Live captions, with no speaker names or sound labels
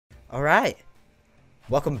Alright,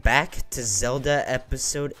 welcome back to Zelda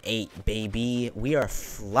episode 8, baby. We are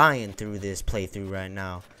flying through this playthrough right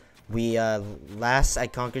now. I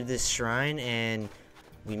conquered this shrine and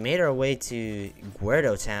we made our way to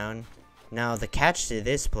BOTW town. Now, the catch to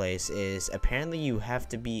this place is apparently you have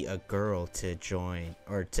to be a girl to join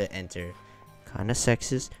or to enter. Kinda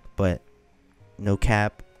sexist, but no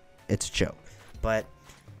cap, it's a joke. But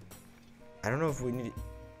I don't know if we need.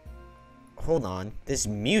 Hold on, this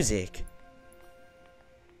music.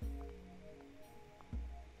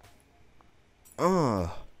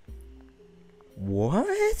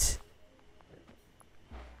 What?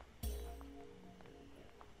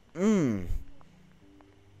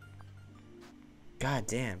 God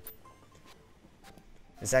damn.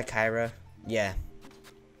 Is that Kyra? Yeah.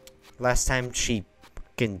 Last time she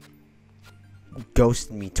fucking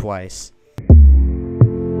ghosted me twice.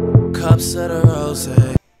 Cups of the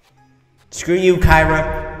rose. Screw you,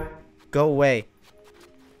 Kyra. Go away.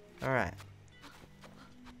 Alright.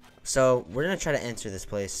 So, we're gonna try to enter this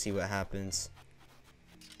place, see what happens.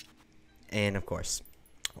 And, of course.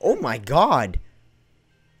 Oh my god!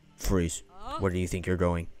 Freeze. Where do you think you're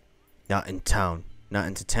going? Not in town. Not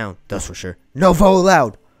into town, that's for sure. No vote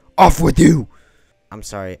allowed! Off with you! I'm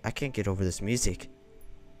sorry, I can't get over this music.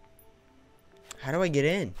 How do I get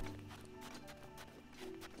in?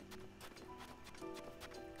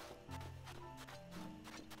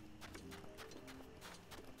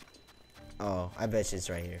 Oh, I bet you it's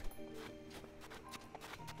right here.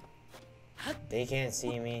 They can't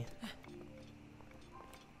see me.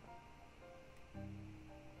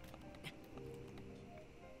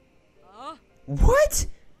 What?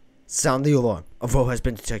 Sound the alarm. A foe has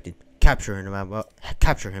been detected. Capture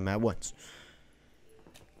him at once.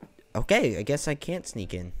 Okay, I guess I can't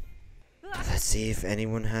sneak in. Let's see if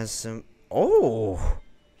anyone has some. Oh!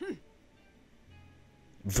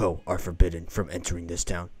 Vote are forbidden from entering this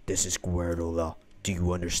town. This is BOTW law. Do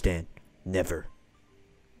you understand? Never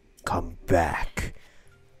come back.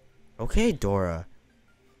 Okay, Dora.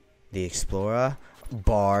 The Explorer.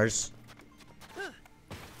 Bars.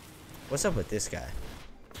 What's up with this guy?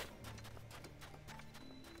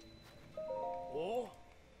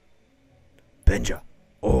 Benja.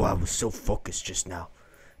 Oh, I was so focused just now.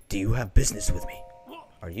 Do you have business with me?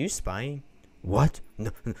 Are you spying? What?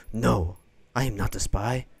 No. I am not a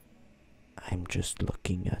spy. I'm just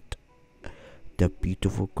looking at the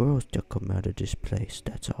beautiful girls that come out of this place.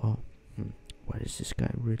 That's all. Why is this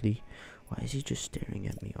guy really? Why is he just staring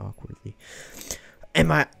at me awkwardly?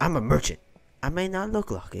 I'm a merchant. I may not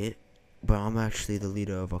look like it, but I'm actually the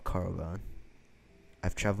leader of a caravan.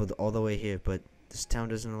 I've traveled all the way here, but this town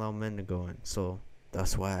doesn't allow men to go in, so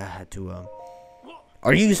that's why I had to.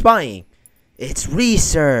 Are you spying? It's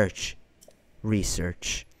research.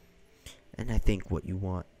 Research. And I think what you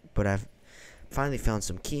want, but I've finally found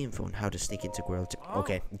some key info on how to sneak into BOTW.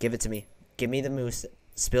 Okay, give it to me. Give me the moose.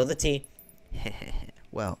 Spill the tea.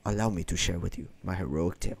 Well, allow me to share with you my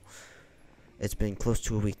heroic tale. It's been close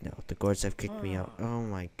to a week now. The guards have kicked me out. Oh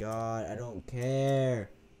my god, I don't care.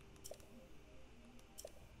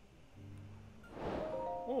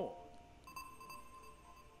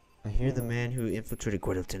 I hear the man who infiltrated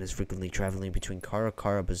BOTW is frequently traveling between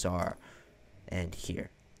Kara Bazaar and here.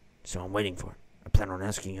 So I'm waiting for him. I plan on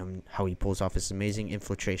asking him how he pulls off his amazing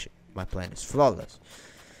infiltration. My plan is flawless.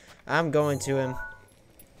 I'm going to him.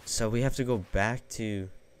 So we have to go back to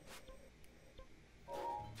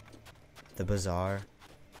the bazaar.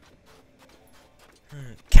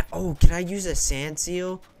 Can I use a sand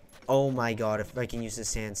seal? Oh my god, if I can use a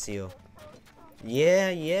sand seal.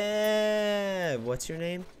 Yeah. What's your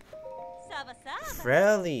name?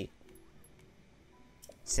 Frelly.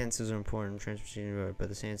 Sand seals are important in transportation, but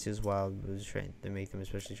the sand seals wild trained. They make them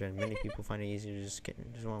especially trained. Many people find it easier to just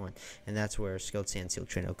want one. And that's where a skilled sand seal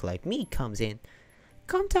trainer like me comes in.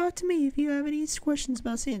 Come talk to me if you have any questions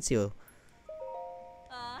about sand seal.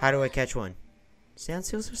 How do I catch one? Sand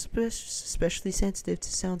seals are especially sensitive to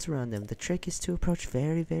sounds around them. The trick is to approach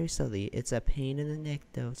very, very slowly. It's a pain in the neck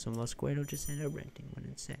though, so most BOTW just end up renting one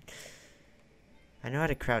instead. I know how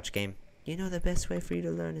to crouch game. You know the best way for you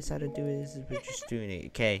to learn is how to do it is by just doing it.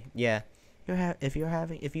 Okay, yeah. If you are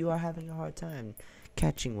having a hard time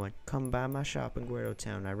catching one, come by my shop in BOTW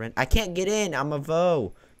town. I can't get in. I'm a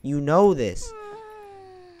VO. You know this.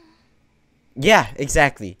 Yeah,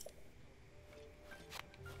 exactly.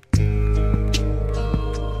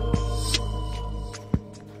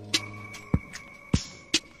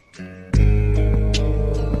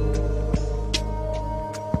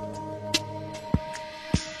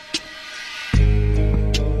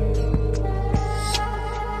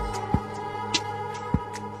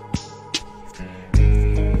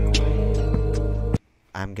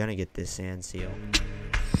 I'm gonna get this sand seal.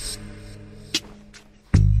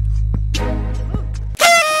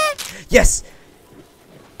 Yes!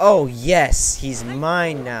 Oh, yes! He's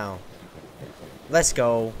mine now. Let's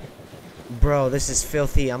go. Bro, this is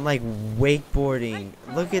filthy. I'm like wakeboarding.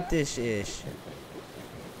 Look at this ish.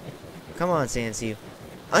 Come on, sand seal.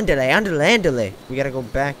 Andale, andale, andale. We gotta go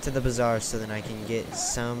back to the bazaar so then I can get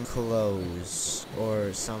some clothes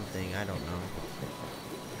or something. I don't know.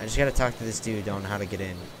 I just gotta talk to this dude on how to get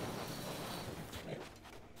in.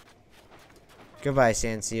 Goodbye,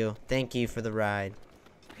 sand seal. Thank you for the ride.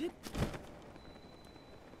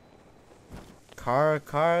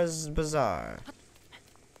 Car's Bazaar.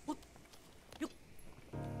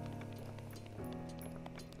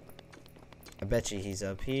 I bet you he's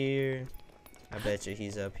up here. I bet you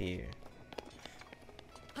he's up here.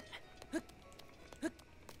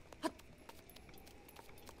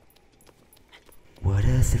 What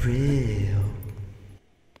a thrill.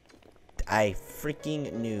 I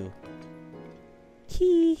freaking knew.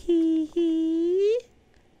 Hee hee hee.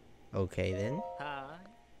 Okay then. Hi.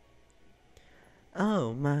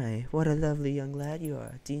 Oh my, what a lovely young lad you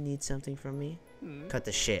are. Do you need something from me? Cut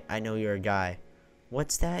the shit. I know you're a guy.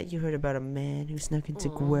 What's that? You heard about a man who snuck into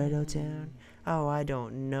Guerdo Town? Oh, I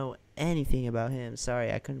don't know anything about him.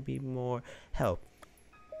 Sorry, I couldn't be more help.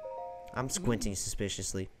 I'm squinting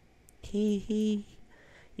suspiciously. Hee hee.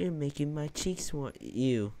 You're making my cheeks want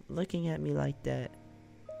you. Looking at me like that.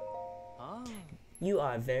 Oh. You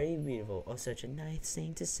are very beautiful. Oh, such a nice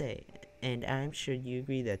thing to say. And I'm sure you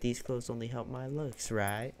agree that these clothes only help my looks,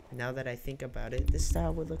 right? Now that I think about it, this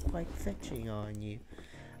style would look quite fetching on you.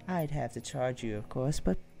 I'd have to charge you, of course,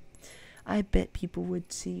 but I bet people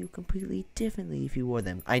would see you completely differently if you wore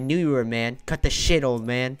them. I knew you were a man. Cut the shit, old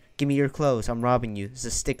man. Give me your clothes. I'm robbing you. It's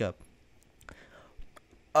a stick-up.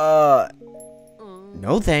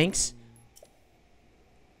 No thanks.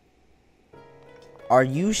 Are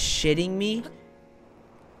you shitting me?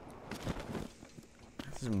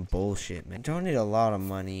 That's some bullshit, man. Don't need a lot of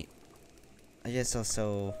money. I guess I'll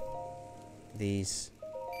sell these.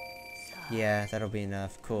 Yeah, that'll be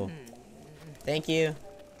enough. Cool. Thank you.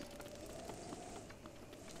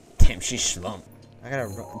 Damn, she's slumped. I gotta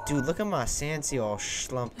dude, look at my sand seal all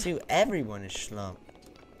slumped too. Everyone is slumped.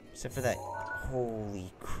 Except for that. Holy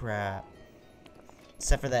crap.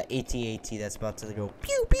 Except for that AT-AT that's about to go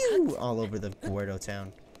pew pew all over the Guerdo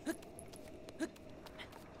Town.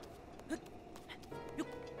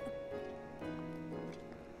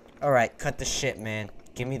 Alright, cut the shit, man.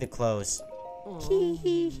 Give me the clothes. Hee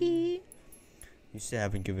hee hee. You still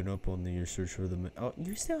haven't given up on your search for the man. Oh,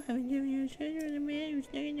 you still haven't given your search for the man who's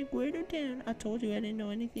stuck in the Guerdo Town. I told you I didn't know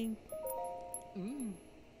anything. Hee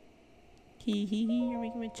hee hee, you're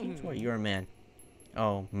making my cheeks for You're a man.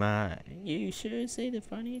 Oh my. You sure say the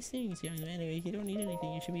funniest things, young man. If you don't need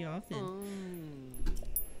anything, you should be off then.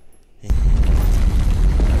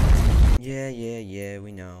 Yeah,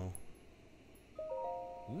 we know.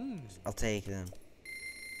 I'll take them.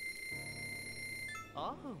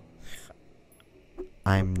 Oh.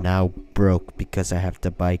 I'm now broke because I have to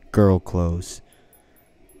buy girl clothes.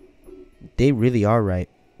 They really are right.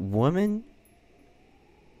 Women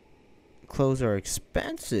clothes are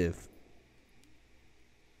expensive.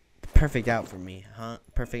 Perfect out for me, huh?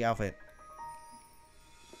 Perfect outfit.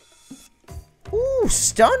 Ooh,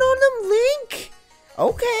 stun on them, Link.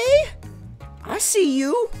 Okay. I see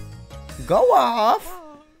you. Go off.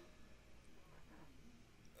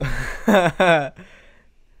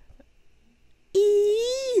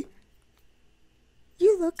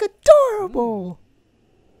 You look adorable.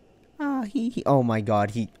 Oh my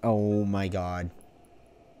god, oh my god.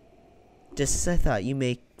 Just as I thought, you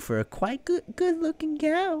make for a quite good looking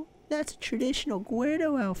gal. That's a traditional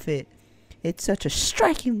Guerdo outfit. It's such a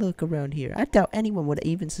striking look around here. I doubt anyone would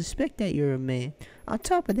even suspect that you're a man. On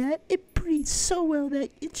top of that, it breathes so well that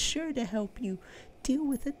it's sure to help you deal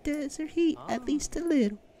with the desert heat, at least a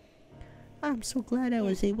little. I'm so glad I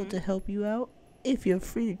was able to help you out. If you're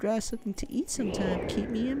free to grab something to eat sometime, keep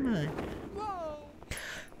me in mind.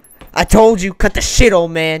 I told you, cut the shit, old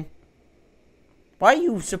man. Why are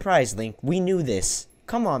you surprised, Link? We knew this.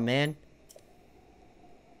 Come on, man.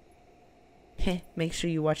 Heh, make sure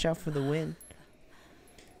you watch out for the wind.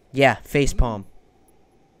 Yeah, facepalm.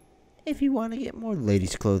 If you want to get more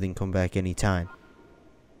ladies' clothing, come back anytime.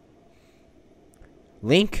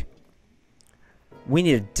 Link, we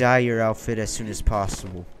need to dye your outfit as soon as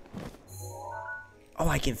possible. Oh,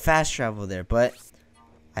 I can fast travel there, but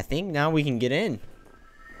I think now we can get in.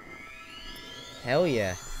 Hell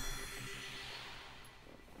yeah.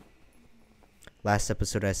 Last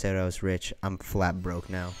episode I said I was rich. I'm flat broke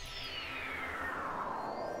now.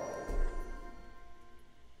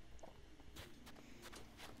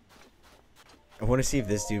 I want to see if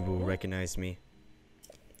this dude will recognize me.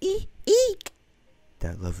 Eek!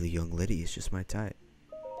 That lovely young lady is just my type.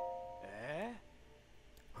 Eh?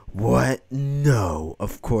 What? No,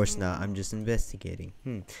 of course not. I'm just investigating.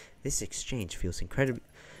 This exchange feels incredible.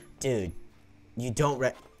 Dude, you don't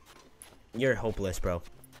You're hopeless, bro.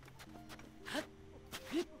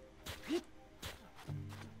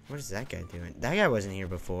 What is that guy doing? That guy wasn't here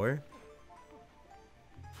before.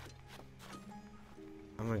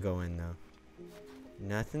 I'm gonna go in though.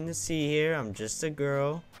 Nothing to see here. I'm just a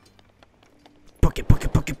girl. Book it, book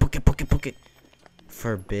it, book it, book it, book it, book it.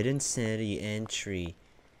 Forbidden City entry.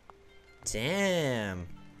 Damn.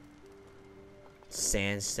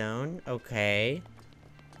 Sandstone. Okay.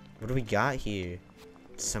 What do we got here?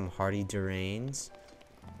 Some hardy durains.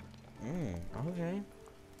 Okay.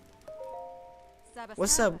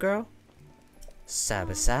 What's up, girl?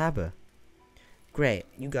 Saba Saba. Great,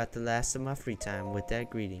 you got the last of my free time with that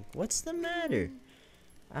greeting. What's the matter?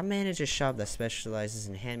 I manage a shop that specializes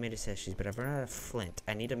in handmade accessories, but I've run out of flint.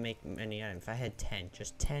 I need to make many items. If I had 10,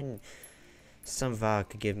 just 10, some Val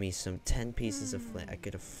could give me some 10 pieces of flint. I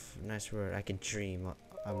could nice word. I could dream.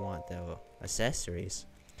 I want though accessories.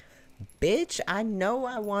 Bitch, I know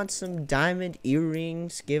I want some diamond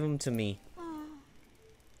earrings. Give them to me.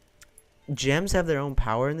 Gems have their own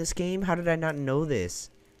power in this game? How did I not know this?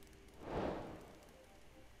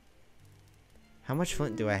 How much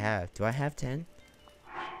flint do I have? Do I have 10?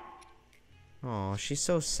 Oh, she's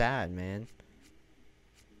so sad, man.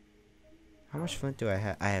 How much flint do I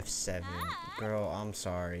have? I have 7. Girl, I'm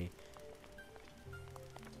sorry.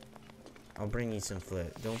 I'll bring you some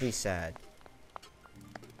flint. Don't be sad.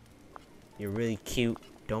 You're really cute.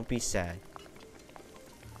 Don't be sad.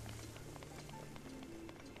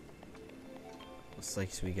 Looks like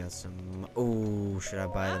we got some. Oh, should I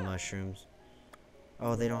buy the mushrooms?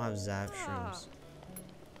 Oh, they don't have zap shrooms.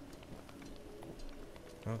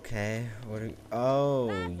 Okay. What do?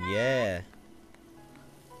 Oh, yeah.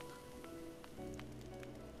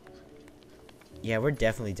 Yeah, we're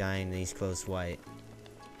definitely dying in these close white.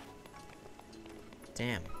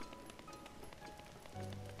 Damn.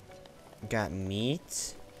 Got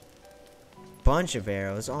meat. Bunch of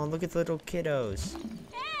arrows. Oh, look at the little kiddos.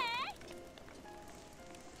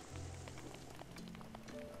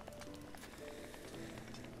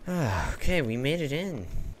 Okay, we made it in.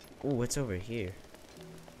 Ooh, what's over here?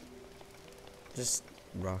 Just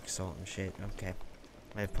rock salt and shit. Okay.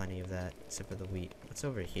 I have plenty of that, except for the wheat. What's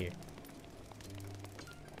over here?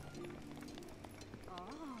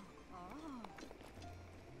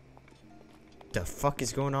 The fuck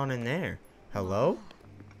is going on in there? Hello?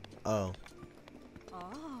 Oh.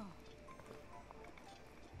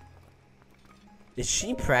 Is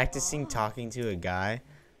she practicing talking to a guy?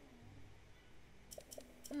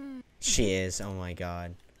 She is. Oh my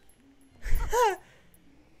god.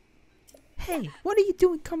 Hey, what are you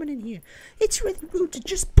doing coming in here? It's really rude to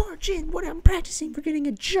just barge in when I'm practicing for getting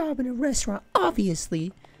a job in a restaurant,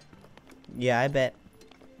 obviously. Yeah, I bet.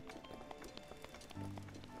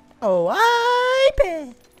 Oh, I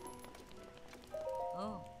bet.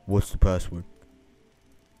 Oh. What's the password?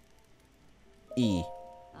 E.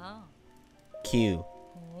 Oh. Q.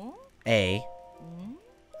 Oh. A. Mm.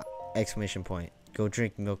 Exclamation point. Go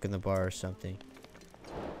drink milk in the bar or something.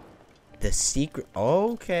 The secret.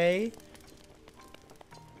 Okay.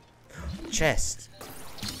 Chest.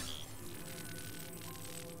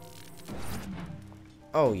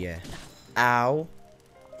 Oh, yeah. Ow.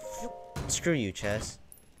 Screw you, chest.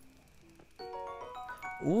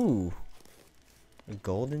 Ooh. A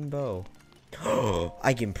golden bow.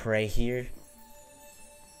 I can pray here.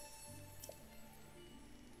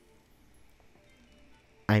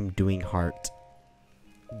 I'm doing heart.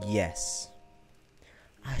 Yes.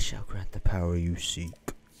 I shall grant the power you seek.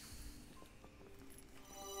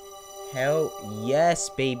 Hell yes,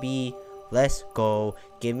 baby. Let's go.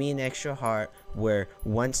 Give me an extra heart. We're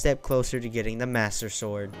one step closer to getting the Master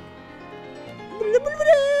Sword.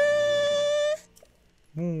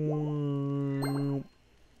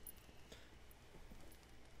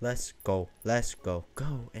 Let's go. Let's go.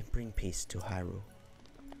 Go and bring peace to Hyrule.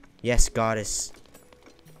 Yes, goddess.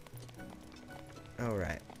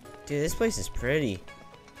 Alright. Dude, this place is pretty.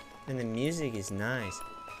 And the music is nice.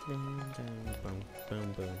 Is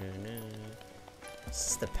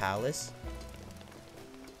this the palace?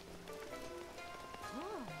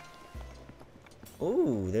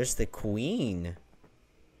 Ooh, there's the queen.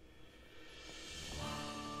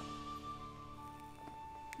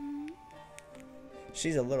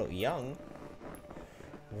 She's a little young.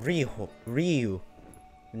 Ryu.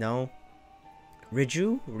 No.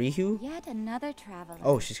 Riju? Yet another traveler.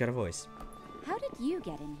 Oh, she's got a voice. How did you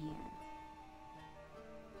get in here?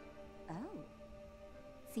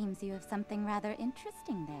 Seems you have something rather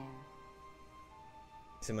interesting there.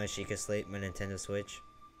 To my Sheikah Slate, my Nintendo Switch.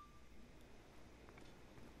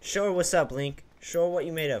 Show her what's up, Link. Show her what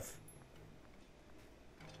you made of.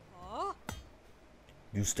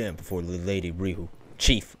 You stand before the Lady Rihu,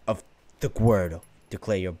 chief of the Guerdo.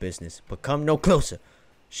 Declare your business, but come no closer.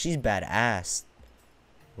 She's badass.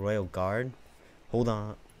 Royal Guard? Hold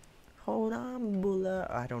on. Hold on, Bula.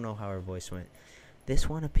 I don't know how her voice went. This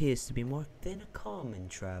one appears to be more than a common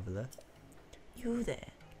traveler. You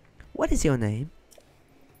there. What is your name?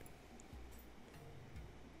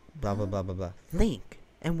 Blah, blah, blah, blah, blah. Link.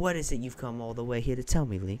 And what is it you've come all the way here to tell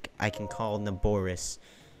me, Link? I can call Naboris.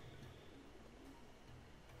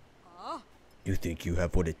 You think you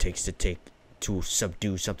have what it takes to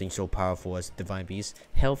subdue something so powerful as divine beasts?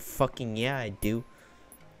 Hell fucking yeah, I do.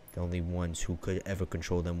 The only ones who could ever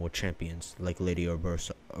control them were champions, like Lady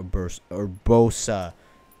Urbosa.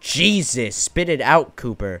 Jesus, spit it out,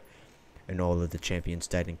 Cooper. And all of the champions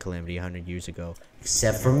died in Calamity 100 years ago.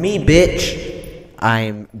 Except for me, bitch.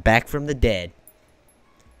 I'm back from the dead.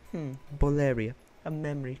 Boleria. A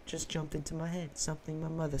memory just jumped into my head. Something my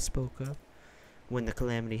mother spoke of. When the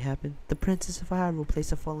calamity happened, the Princess of Hyrule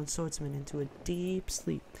placed a fallen swordsman into a deep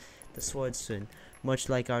sleep. The swordsman, much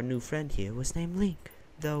like our new friend here, was named Link,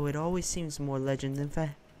 though it always seems more legend than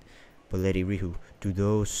fact. But Lady Rihu, do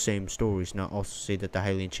those same stories not also say that the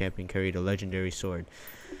Hylian champion carried a legendary sword?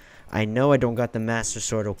 I know I don't got the Master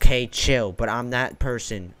Sword, okay, chill, but I'm that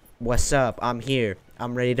person. What's up? I'm here.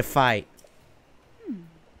 I'm ready to fight.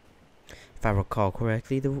 If I recall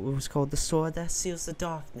correctly, it was called the Sword That Seals the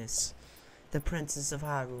Darkness. The Princess of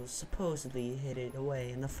Hyrule supposedly hid it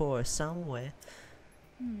away in the forest somewhere.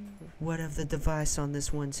 What of the device on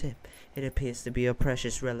this one's hip? It appears to be a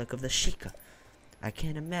precious relic of the Sheikah. I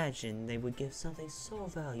can't imagine they would give something so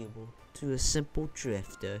valuable to a simple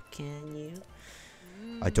drifter, can you?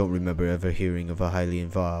 I don't remember ever hearing of a Hylian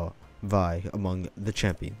Vi among the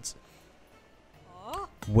champions.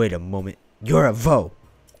 Wait a moment, you're a Vo!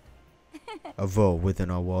 A Vo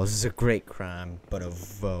within our walls is a great crime, but a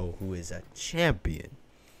Vo who is a champion.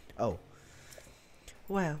 Oh.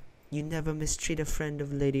 Well, you never mistreat a friend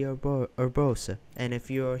of Lady Urbosa, and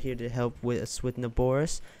if you're here to help us with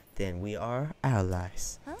Naboris, then we are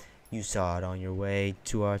allies. Huh? You saw it on your way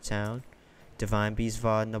to our town. Divine Beast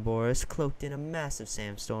Va Naboris cloaked in a massive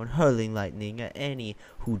sandstorm, hurling lightning at any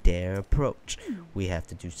who dare approach. We have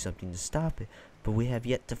to do something to stop it. But we have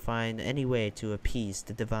yet to find any way to appease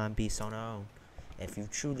the divine beast on our own. If you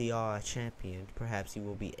truly are a champion, perhaps you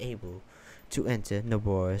will be able to enter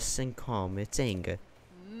Naboris and calm its anger.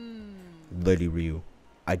 Lady Ryu,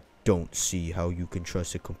 I don't see how you can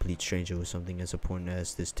trust a complete stranger with something as important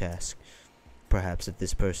as this task. Perhaps if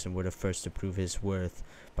this person were the first to prove his worth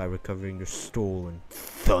by recovering the stolen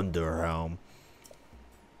Thunder Helm.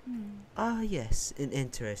 Ah yes, an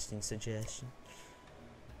interesting suggestion.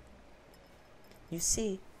 You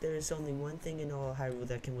see, there is only one thing in all Hyrule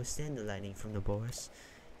that can withstand the lightning from Naboris.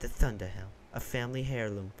 The Thunder Helm, a family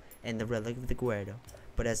heirloom, and the relic of the Guerdo.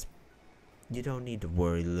 But as you don't need to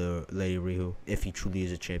worry, Lady Rihu. If he truly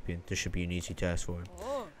is a champion, this should be an easy task for him.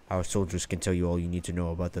 Our soldiers can tell you all you need to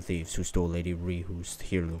know about the thieves who stole Lady Rihu's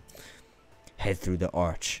heirloom. Head through the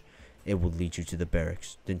arch. It will lead you to the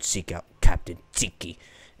barracks. Then seek out Captain Tiki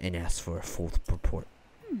and ask for a full report.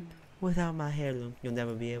 Without my heirloom, you'll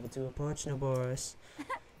never be able to approach Naboris.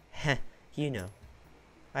 Heh, you know.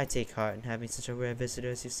 I take heart in having such a rare visitor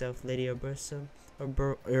as yourself. Lady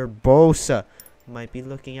Urbosa might be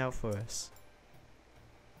looking out for us.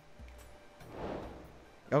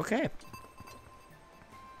 Okay.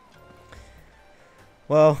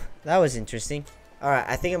 Well, that was interesting. Alright,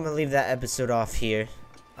 I think I'm gonna leave that episode off here.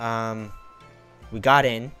 We got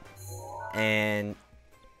in, and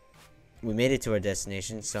we made it to our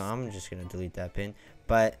destination, so I'm just gonna delete that pin.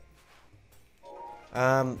 But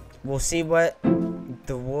we'll see what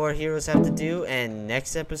the war heroes have to do, and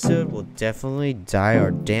next episode we'll definitely dye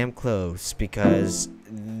our damn clothes, because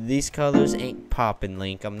these colors ain't popping,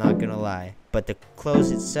 Link, I'm not gonna lie. But the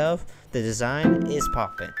clothes itself, the design is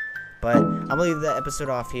popping. But I'm gonna leave the episode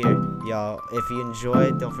off here, y'all. If you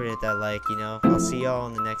enjoyed, don't forget that like, you know. I'll see y'all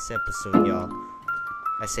in the next episode, y'all.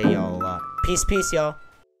 I say y'all a lot. Peace, peace, y'all.